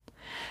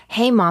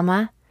Hey,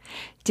 Mama,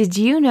 did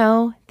you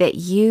know that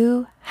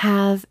you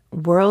have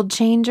world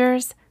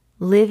changers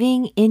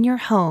living in your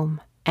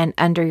home and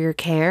under your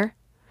care?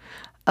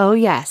 Oh,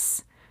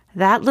 yes,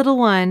 that little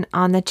one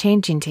on the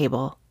changing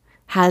table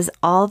has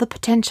all the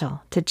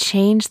potential to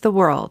change the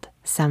world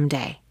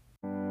someday.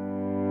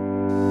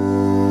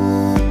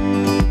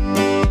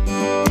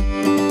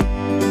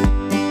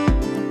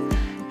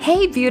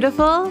 Hey,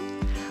 beautiful!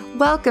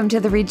 Welcome to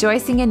the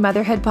Rejoicing in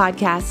Motherhood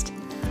podcast.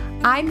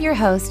 I'm your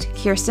host,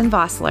 Kirsten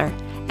Vossler,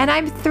 and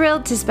I'm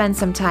thrilled to spend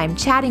some time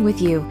chatting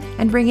with you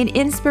and bringing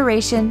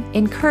inspiration,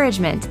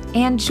 encouragement,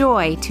 and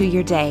joy to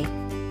your day.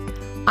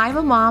 I'm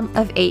a mom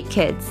of 8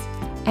 kids,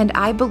 and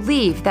I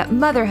believe that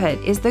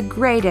motherhood is the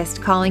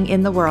greatest calling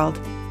in the world.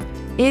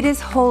 It is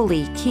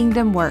holy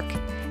kingdom work,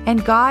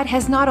 and God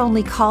has not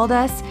only called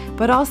us,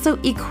 but also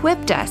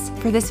equipped us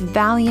for this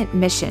valiant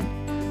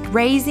mission,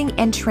 raising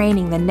and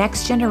training the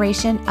next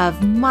generation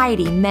of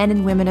mighty men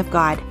and women of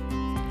God.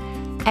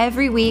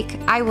 Every week,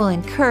 I will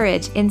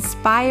encourage,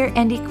 inspire,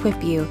 and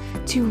equip you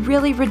to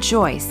really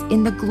rejoice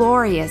in the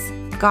glorious,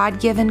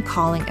 God-given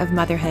calling of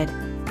motherhood.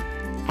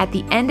 At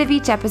the end of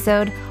each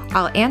episode,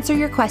 I'll answer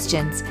your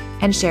questions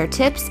and share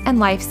tips and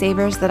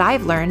lifesavers that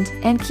I've learned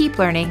and keep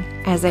learning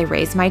as I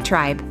raise my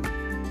tribe.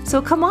 So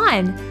come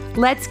on,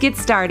 let's get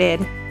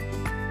started.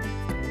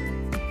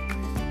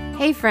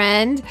 Hey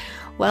friend,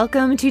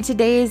 welcome to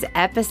today's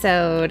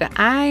episode.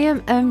 I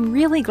am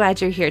really glad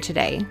you're here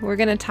today. We're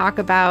going to talk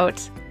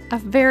about a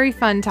very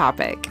fun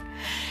topic.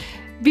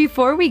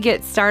 Before we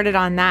get started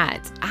on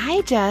that,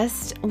 I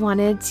just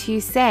wanted to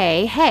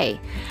say, hey,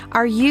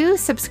 are you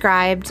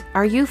subscribed?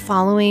 Are you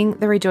following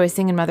the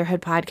Rejoicing in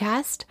Motherhood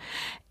podcast?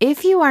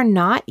 If you are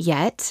not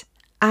yet,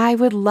 I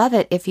would love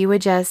it if you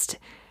would just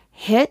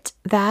hit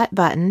that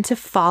button to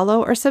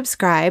follow or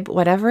subscribe,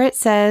 whatever it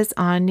says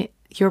on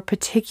your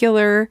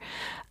particular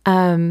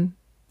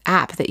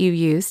app that you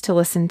use to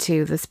listen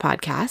to this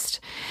podcast.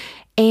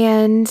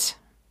 And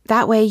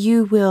that way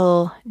you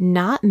will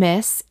not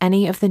miss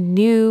any of the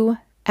new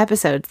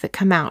episodes that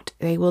come out.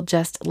 They will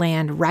just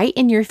land right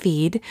in your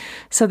feed,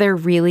 so they're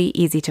really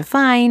easy to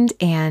find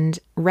and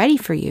ready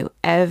for you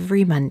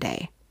every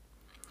Monday.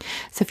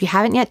 So if you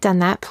haven't yet done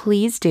that,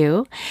 please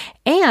do.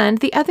 And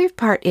the other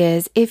part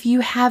is, if you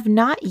have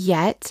not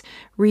yet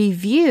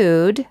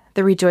reviewed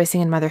the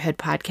Rejoicing in Motherhood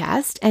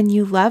podcast and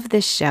you love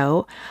this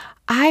show,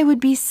 I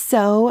would be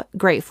so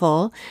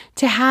grateful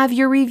to have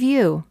your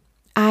review.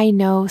 I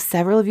know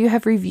several of you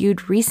have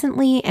reviewed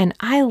recently, and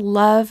I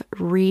love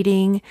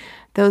reading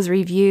those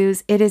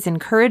reviews. It is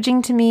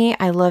encouraging to me.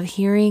 I love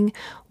hearing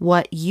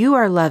what you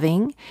are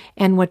loving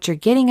and what you're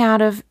getting out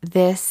of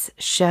this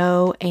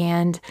show,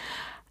 and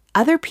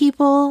other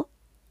people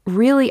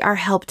really are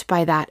helped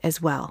by that as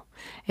well.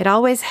 It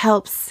always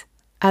helps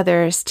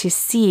others to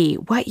see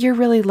what you're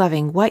really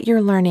loving, what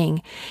you're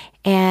learning,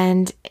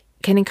 and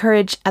can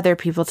encourage other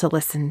people to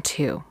listen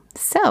too.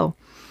 So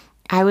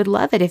I would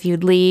love it if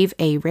you'd leave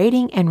a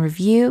rating and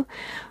review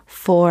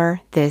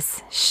for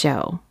this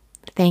show.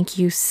 Thank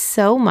you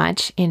so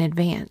much in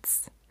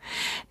advance.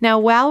 Now,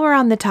 while we're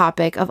on the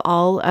topic of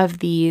all of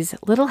these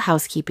little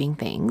housekeeping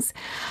things,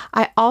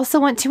 I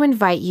also want to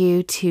invite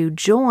you to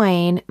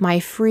join my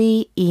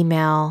free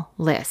email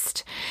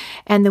list.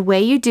 And the way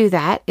you do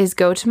that is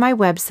go to my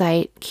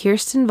website,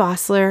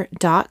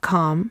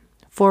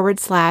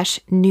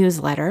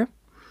 kirstenvossler.com/newsletter.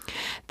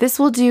 This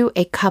will do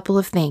a couple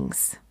of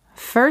things.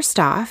 First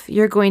off,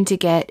 you're going to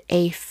get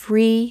a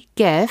free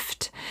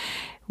gift,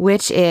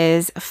 which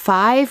is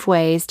 5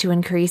 ways to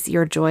increase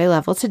your joy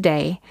level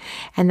today.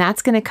 And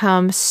that's going to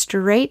come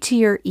straight to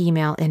your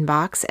email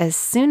inbox as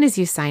soon as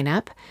you sign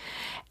up.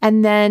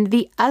 And then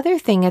the other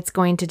thing it's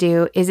going to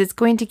do is it's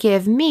going to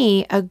give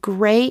me a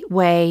great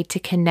way to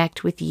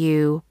connect with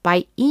you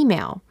by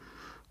email.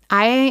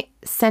 I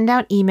send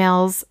out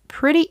emails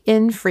pretty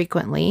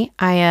infrequently.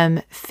 I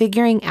am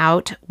figuring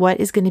out what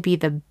is going to be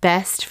the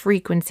best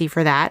frequency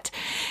for that.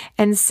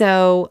 And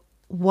so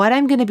what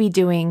I'm going to be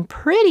doing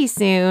pretty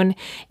soon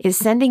is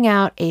sending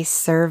out a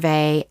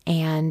survey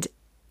and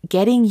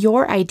getting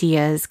your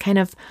ideas, kind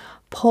of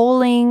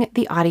polling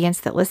the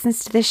audience that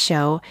listens to this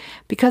show,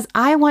 because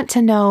I want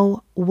to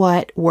know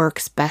what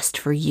works best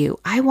for you.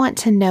 I want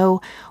to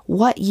know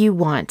what you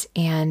want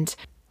and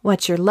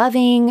what you're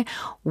loving,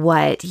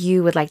 what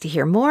you would like to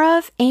hear more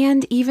of,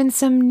 and even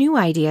some new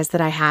ideas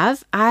that I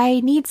have.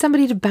 I need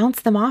somebody to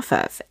bounce them off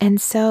of. And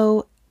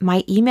so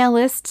my email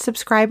list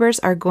subscribers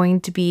are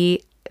going to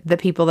be the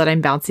people that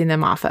I'm bouncing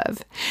them off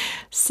of.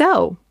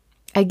 So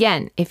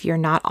again, if you're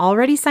not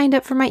already signed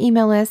up for my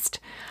email list,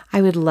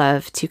 I would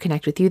love to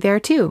connect with you there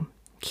too.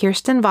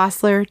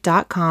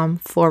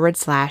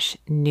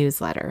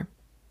 kirstenvossler.com/newsletter.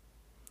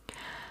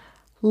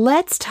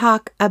 Let's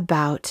talk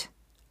about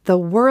the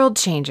world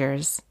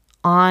changers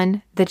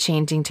on the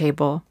changing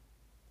table.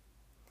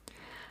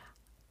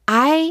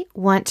 I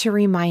want to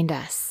remind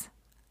us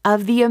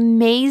of the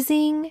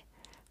amazing,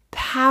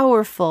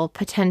 powerful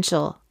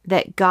potential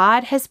that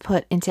God has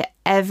put into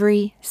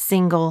every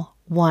single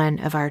one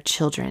of our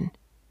children.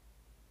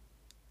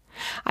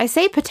 I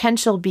say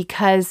potential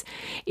because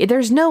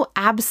there's no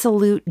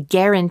absolute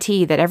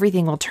guarantee that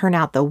everything will turn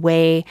out the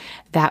way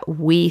that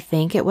we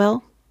think it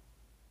will.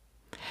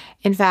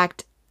 In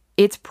fact,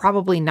 it's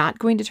probably not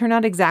going to turn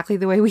out exactly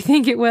the way we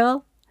think it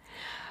will.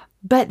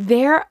 But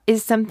there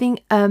is something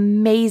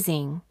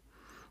amazing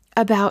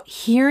about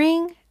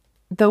hearing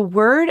the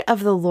word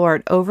of the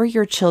Lord over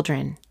your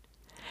children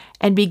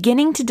and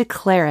beginning to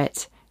declare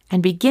it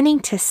and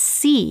beginning to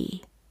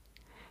see,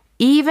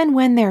 even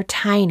when they're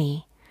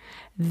tiny,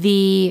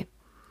 the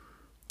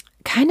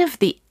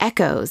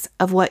echoes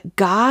of what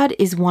God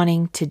is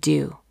wanting to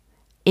do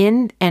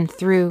in and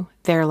through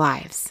their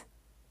lives.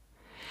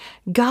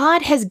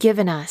 God has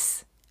given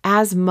us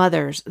as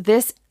mothers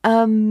this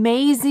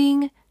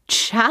amazing,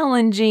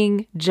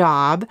 challenging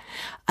job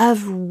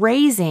of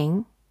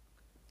raising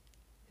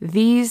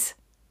these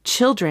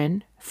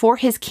children for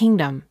His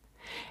kingdom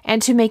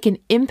and to make an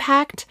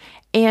impact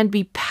and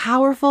be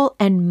powerful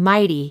and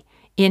mighty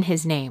in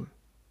His name.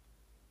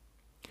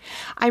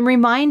 I'm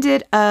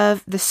reminded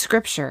of the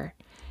scripture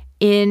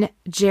in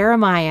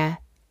Jeremiah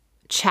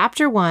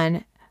chapter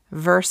 1,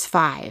 verse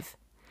 5.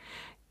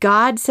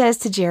 God says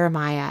to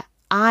Jeremiah,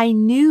 "I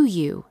knew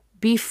you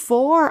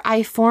before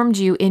I formed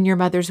you in your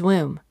mother's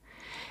womb.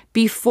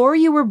 Before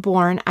you were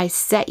born, I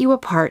set you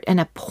apart and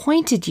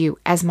appointed you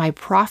as my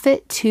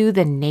prophet to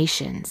the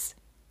nations."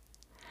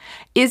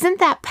 Isn't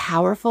that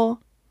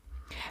powerful?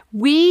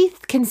 We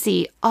can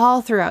see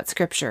all throughout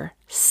Scripture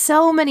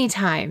so many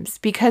times,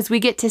 because we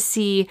get to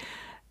see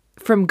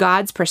from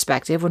God's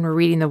perspective when we're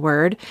reading the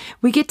Word,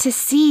 we get to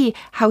see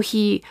how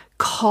He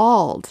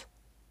called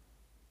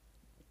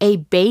a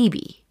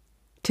baby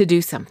to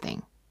do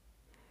something.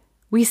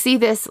 We see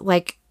this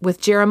like with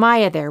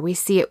Jeremiah there. We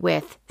see it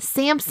with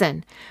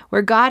Samson,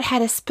 where God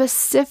had a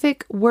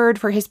specific word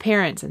for his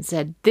parents and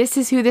said, "This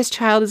is who this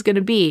child is going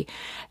to be.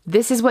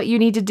 This is what you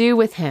need to do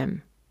with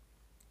him."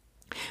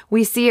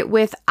 We see it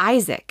with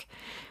Isaac,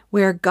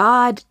 where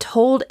God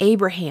told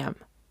Abraham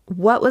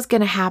what was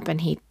going to happen.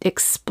 He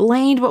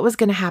explained what was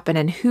going to happen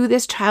and who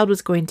this child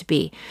was going to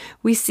be.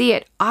 We see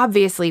it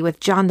obviously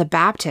with John the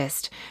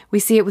Baptist. We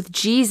see it with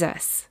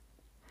Jesus.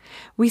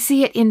 We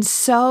see it in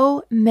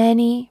so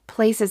many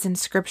places in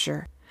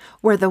Scripture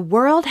where the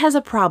world has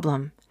a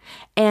problem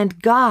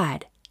and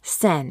God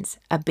sends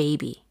a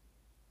baby.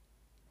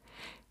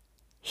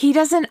 He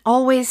doesn't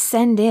always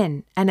send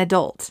in an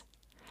adult.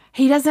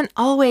 He doesn't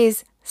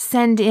always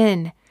send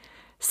in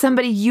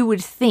somebody you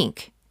would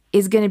think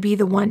is going to be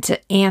the one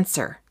to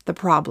answer the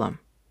problem.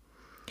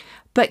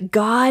 But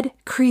God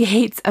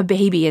creates a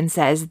baby and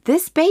says,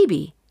 this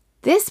baby,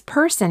 this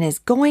person is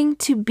going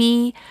to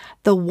be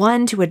the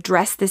one to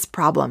address this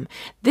problem.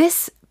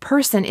 This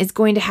person is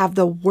going to have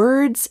the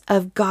words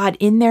of God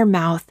in their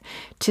mouth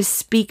to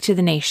speak to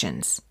the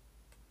nations.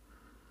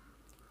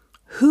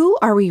 Who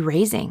are we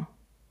raising?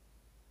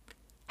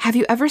 Have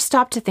you ever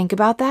stopped to think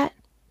about that?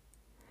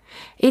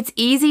 It's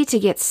easy to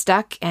get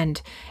stuck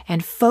and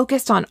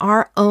focused on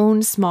our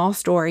own small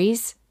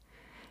stories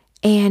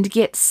and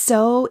get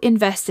so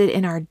invested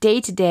in our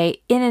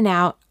day-to-day, in and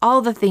out,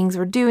 all the things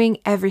we're doing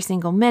every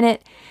single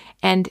minute,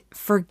 and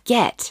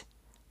forget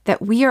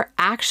that we are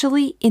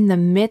actually in the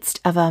midst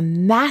of a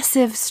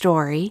massive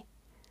story,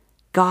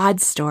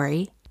 God's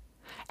story,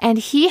 and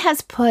He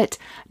has put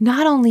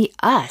not only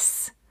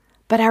us,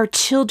 but our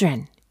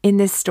children in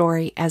this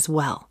story as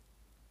well.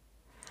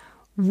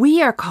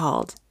 We are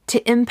called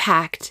to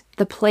impact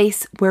the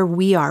place where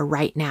we are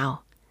right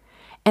now,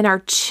 and our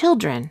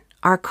children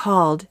are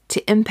called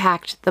to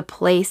impact the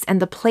place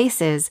and the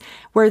places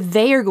where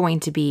they are going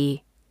to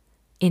be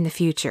in the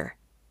future.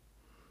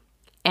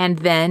 And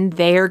then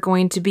they are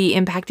going to be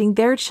impacting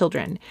their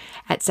children,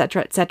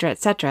 etc., etc.,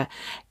 etc.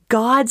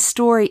 God's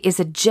story is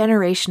a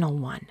generational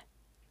one.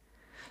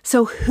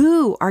 So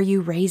who are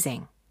you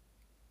raising?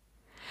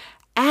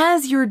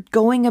 As you're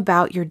going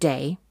about your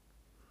day,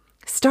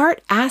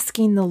 start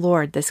asking the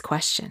Lord this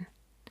question.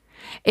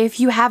 If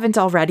you haven't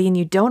already and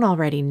you don't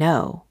already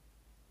know,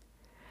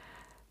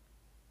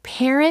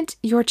 parent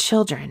your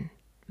children,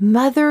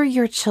 mother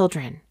your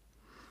children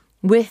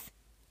with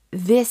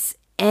this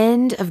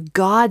end of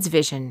God's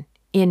vision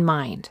in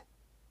mind.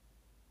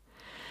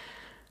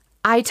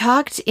 I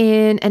talked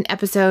in an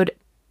episode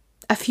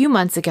a few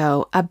months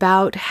ago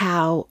about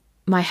how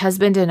my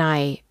husband and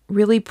I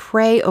really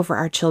pray over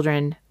our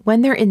children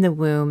when they're in the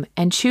womb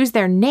and choose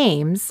their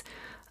names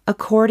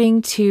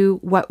according to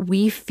what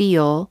we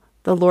feel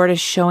the Lord is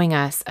showing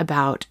us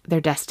about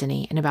their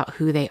destiny and about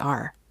who they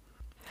are.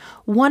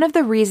 One of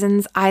the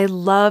reasons I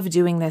love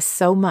doing this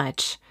so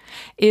much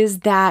is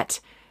that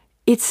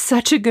it's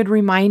such a good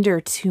reminder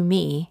to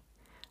me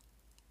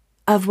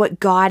of what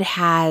God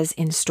has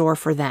in store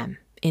for them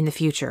in the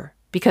future.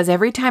 Because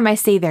every time I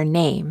say their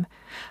name,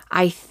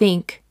 I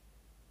think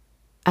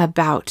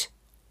about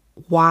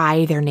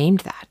why they're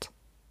named that.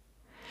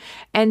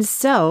 And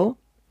so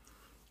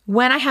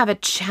when I have a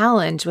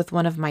challenge with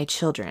one of my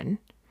children,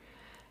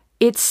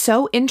 it's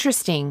so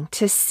interesting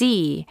to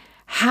see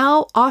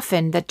how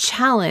often the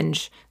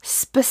challenge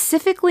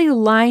specifically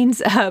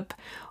lines up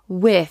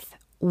with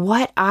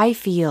what I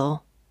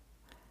feel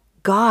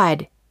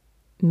God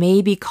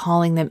may be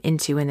calling them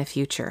into in the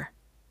future.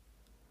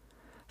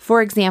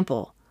 For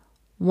example,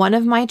 one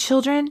of my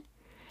children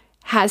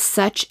has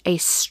such a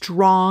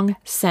strong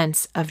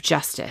sense of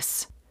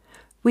justice.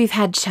 We've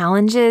had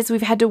challenges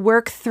we've had to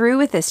work through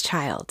with this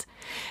child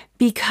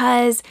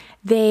because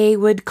they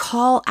would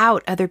call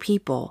out other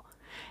people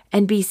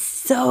and be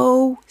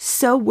so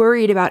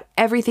worried about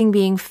everything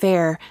being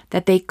fair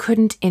that they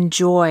couldn't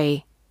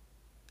enjoy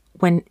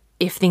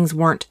if things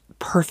weren't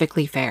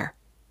perfectly fair.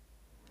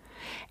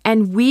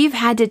 And we've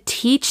had to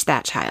teach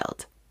that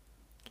child,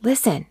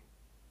 listen,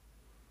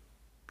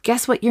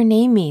 guess what your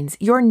name means?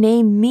 Your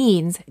name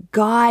means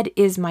God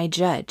is my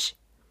judge.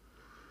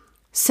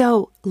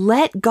 So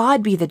let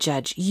God be the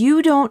judge.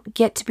 You don't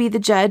get to be the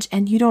judge,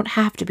 and you don't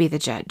have to be the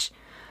judge.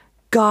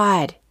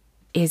 God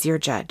is your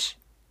judge.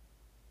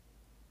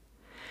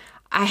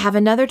 I have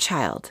another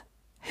child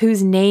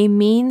whose name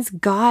means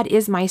God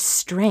is my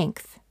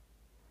strength.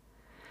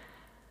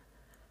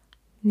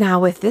 Now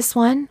with this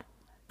one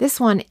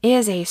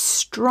is a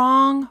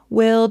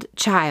strong-willed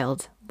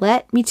child.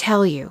 Let me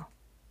tell you,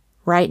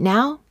 right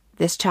now,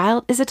 this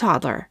child is a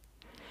toddler.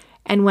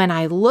 And when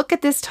I look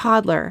at this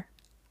toddler,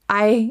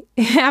 I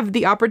have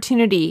the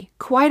opportunity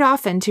quite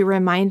often to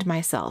remind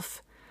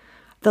myself,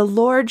 the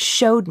Lord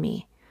showed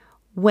me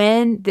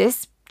when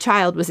this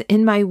child was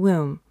in my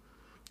womb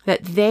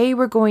that they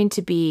were going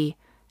to be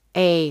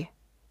a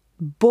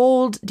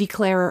bold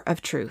declarer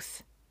of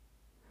truth.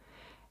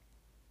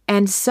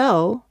 And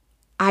so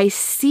I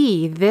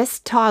see this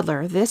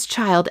toddler, this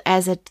child,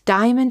 as a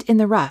diamond in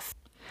the rough.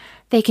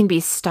 They can be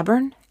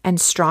stubborn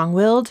and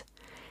strong-willed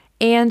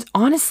and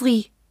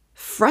honestly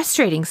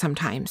frustrating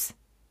sometimes.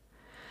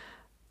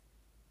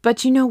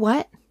 But you know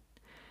what?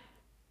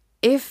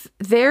 If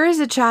there is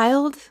a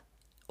child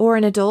or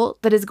an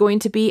adult that is going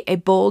to be a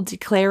bold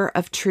declarer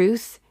of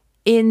truth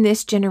in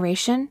this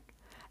generation,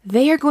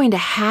 they are going to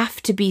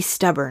have to be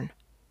stubborn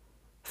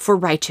for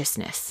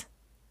righteousness.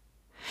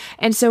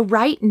 And so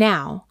right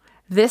now,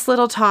 this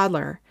little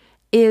toddler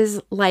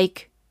is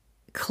like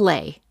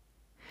clay.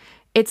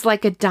 It's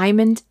like a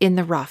diamond in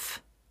the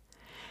rough.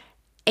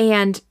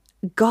 And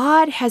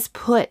God has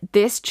put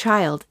this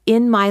child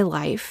in my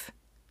life,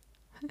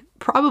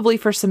 probably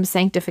for some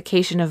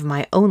sanctification of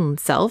my own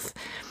self,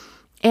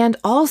 and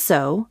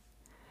also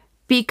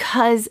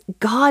because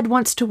God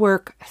wants to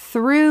work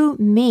through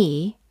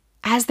me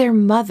as their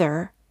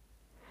mother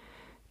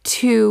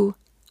to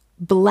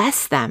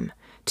bless them,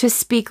 to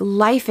speak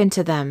life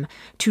into them,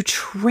 to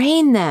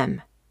train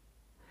them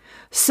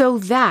so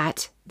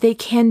that they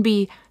can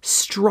be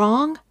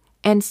strong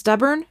and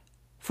stubborn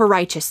for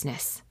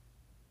righteousness.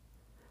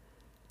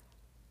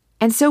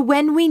 And so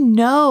when we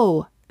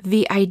know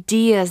the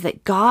ideas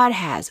that God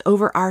has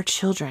over our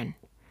children,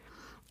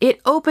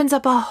 it opens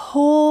up a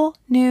whole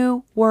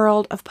new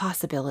world of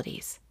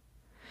possibilities.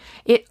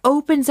 It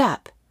opens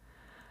up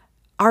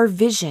our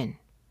vision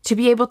to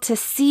be able to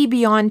see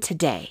beyond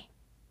today.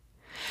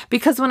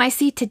 Because when I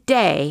see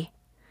today,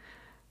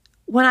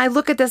 when I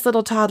look at this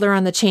little toddler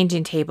on the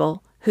changing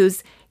table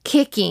who's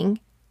kicking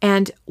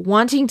and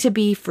wanting to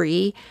be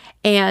free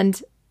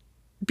and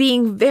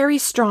being very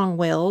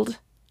strong-willed,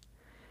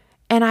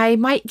 and I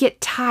might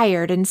get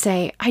tired and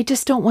say, I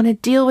just don't want to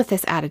deal with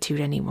this attitude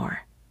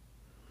anymore.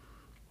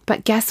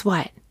 But guess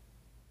what?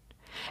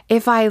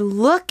 If I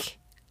look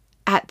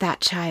at that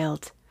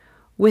child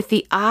with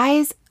the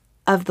eyes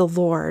of the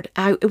Lord,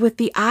 with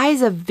the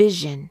eyes of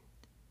vision,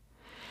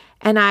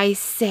 and I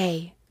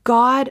say,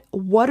 God,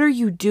 what are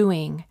you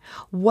doing?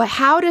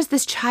 How does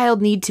this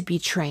child need to be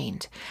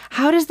trained?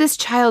 How does this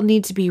child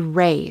need to be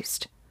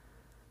raised?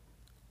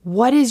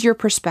 What is your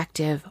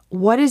perspective?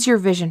 What is your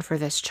vision for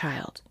this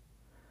child?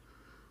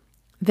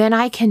 Then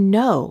I can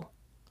know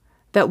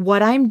that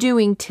what I'm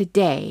doing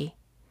today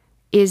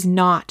is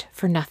not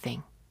for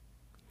nothing,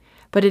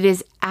 but it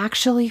is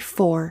actually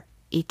for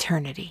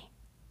eternity.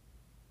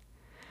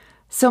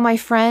 So my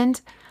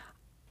friend,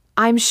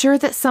 I'm sure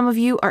that some of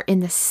you are in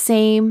the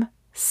same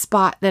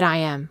spot that I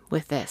am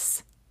with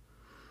this.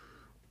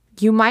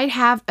 You might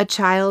have a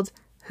child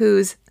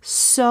who's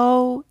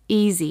so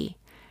easy,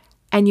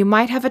 and you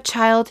might have a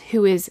child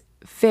who is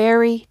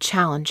very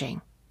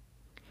challenging.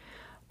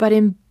 But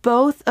in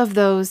both of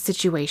those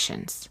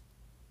situations,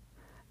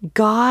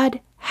 God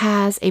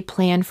has a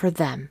plan for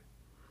them.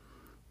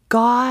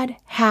 God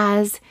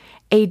has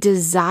a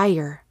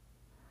desire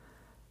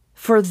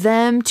for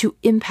them to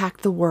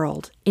impact the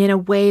world in a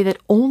way that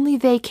only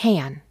they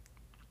can.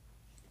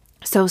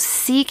 So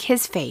seek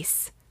His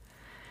face.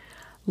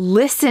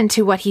 Listen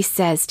to what He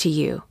says to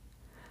you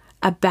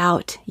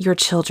about your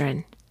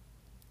children.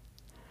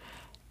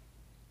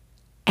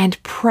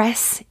 And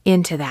press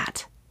into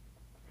that.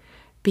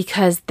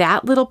 Because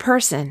that little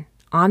person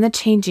on the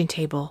changing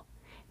table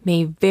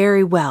may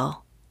very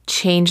well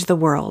change the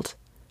world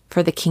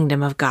for the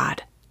kingdom of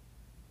God.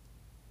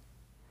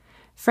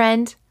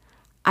 Friend,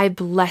 I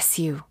bless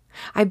you.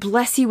 I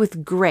bless you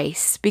with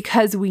grace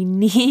because we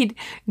need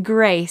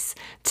grace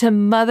to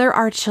mother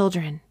our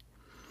children.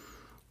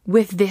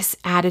 with this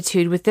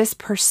attitude, with this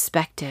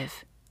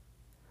perspective.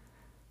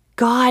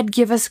 God,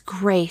 give us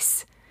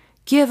grace,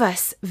 give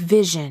us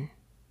vision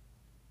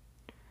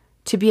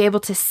to be able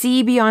to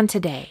see beyond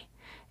today,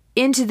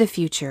 into the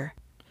future,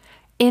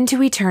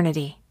 into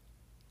eternity,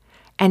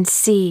 and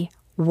see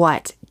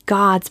what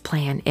God's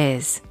plan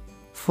is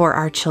for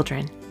our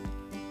children.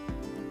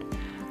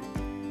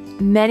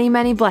 Many,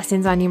 many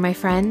blessings on you, my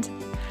friend.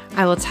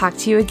 I will talk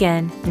to you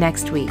again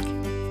next week.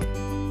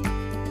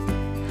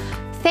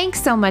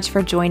 Thanks so much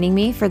for joining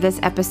me for this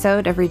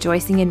episode of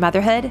Rejoicing in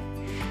Motherhood.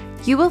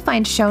 You will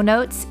find show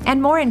notes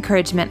and more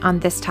encouragement on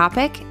this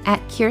topic at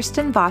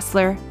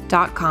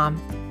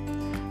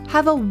KirstenVossler.com.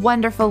 Have a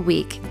wonderful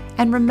week,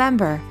 and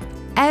remember,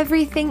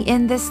 everything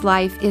in this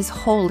life is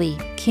holy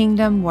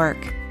kingdom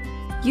work.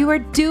 You are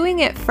doing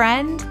it,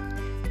 friend.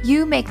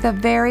 You make the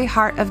very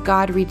heart of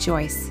God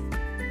rejoice.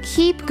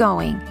 Keep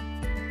going.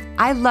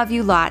 I love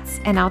you lots,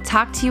 and I'll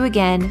talk to you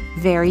again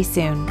very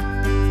soon.